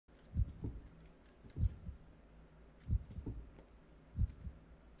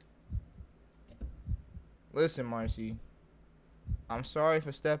Listen, Marcy. I'm sorry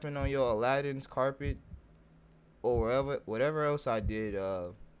for stepping on your Aladdin's carpet or whatever else I did.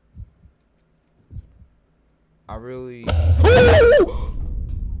 I really.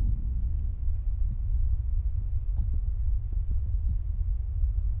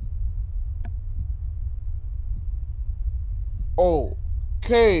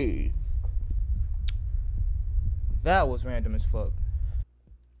 Okay. That was random as fuck.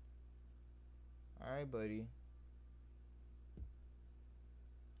 Alright, buddy.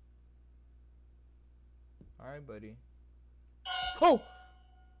 Alright, buddy. Oh! Of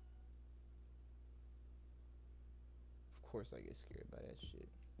course I get scared by that shit.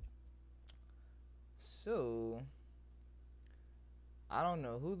 So, I don't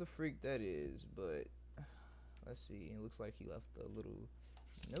know who the freak that is, but let's see. It looks like he left a little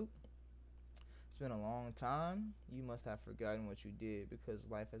note. It's been a long time. You must have forgotten what you did because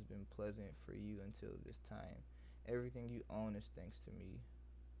life has been pleasant for you until this time. Everything you own is thanks to me.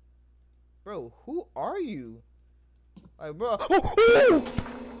 Bro, who are you? Like, bro.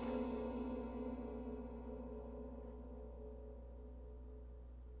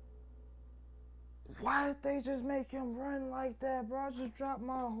 Why did they just make him run like that, bro? I just dropped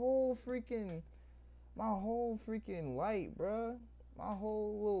my whole freaking light, bro. My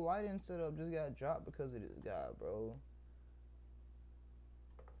whole little lighting setup just got dropped because of this guy, bro.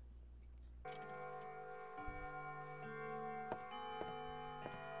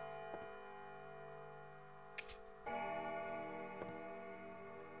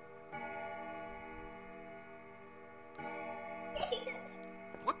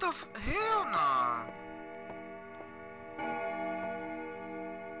 What the hell, nah?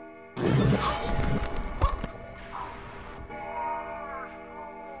 This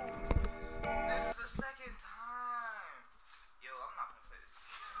is the second time. Yo, I'm not gonna play this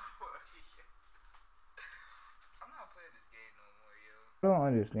game. I'm not playing this game no more, yo. I don't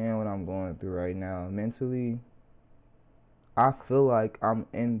understand what I'm going through right now. Mentally, I feel like I'm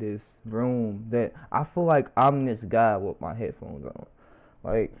in this room that I feel like I'm this guy with my headphones on.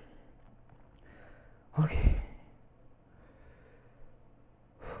 Like, okay.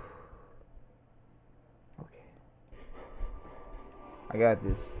 Okay. I got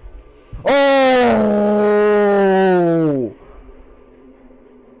this. Oh!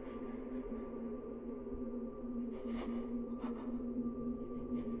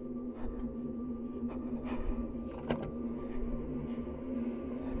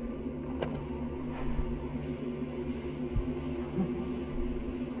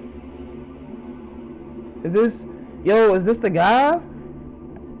 Is this the guy?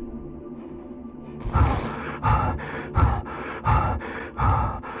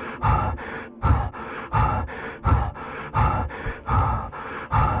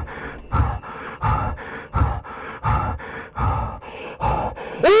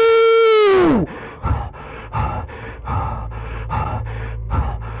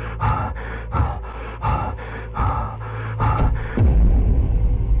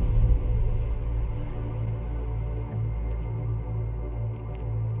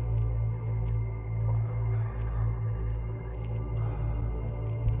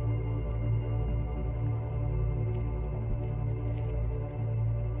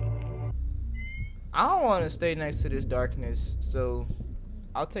 I don't want to stay next to this darkness, so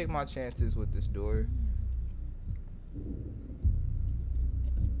I'll take my chances with this door.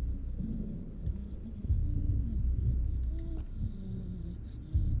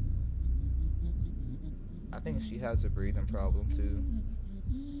 I think she has a breathing problem too.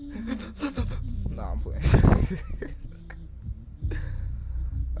 Nah, I'm playing.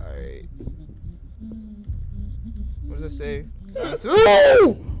 Alright. What does it say?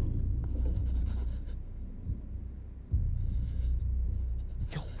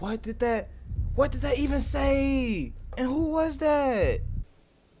 Yo, what did that even say? And who was that?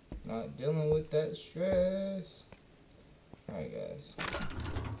 Not dealing with that stress. Alright, guys.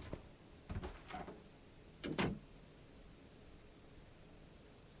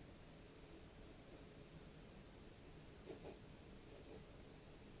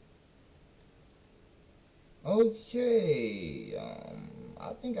 Okay,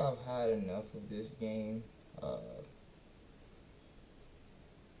 I think I've had enough of this game.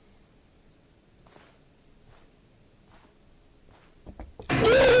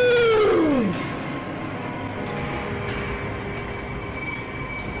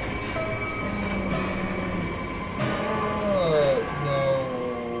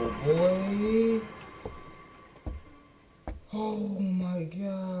 No, boy. Oh my gosh.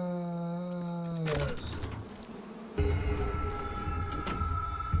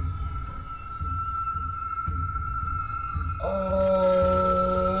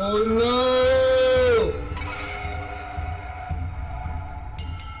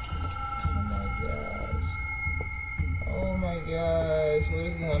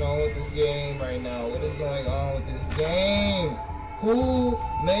 is going on with this game right now? What is going on with this game? Who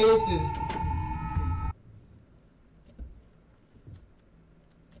made this?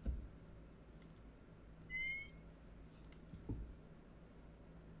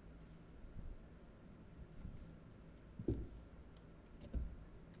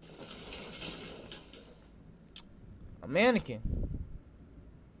 A mannequin.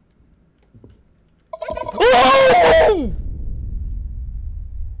 Oh!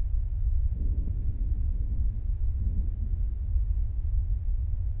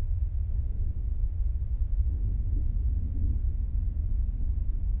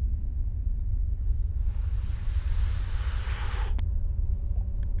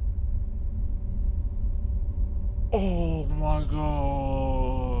 Oh my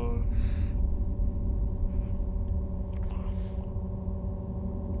god.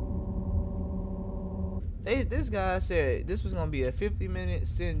 This guy said this was gonna be a 50-minute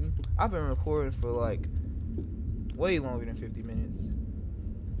sitting. I've been recording for like way longer than 50 minutes.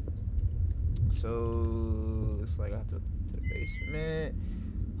 So it's like I have to the basement.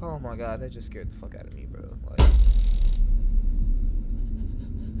 Oh my god, that just scared the fuck out of me, bro. Like,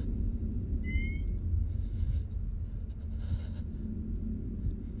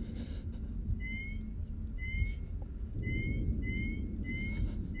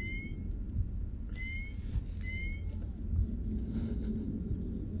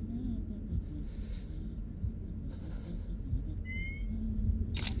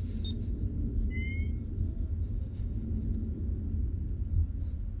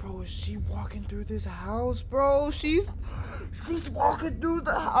 bro, is she walking through this house, bro? She's walking through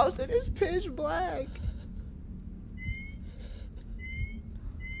the house and it's pitch black.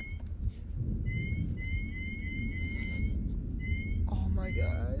 Oh my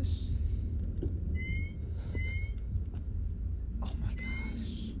gosh. Oh my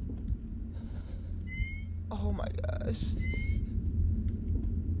gosh. Oh my gosh.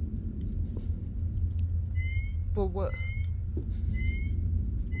 But what?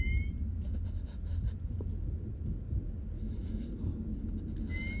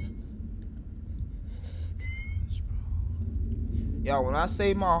 Y'all, when I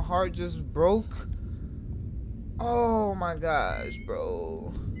say my heart just broke, oh my gosh,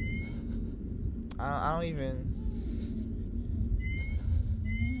 bro. I don't even.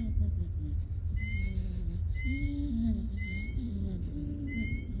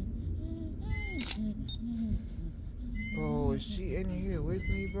 Bro, is she in here with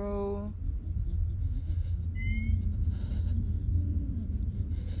me, bro?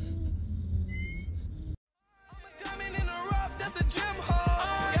 Diamond in the rough, that's a gem.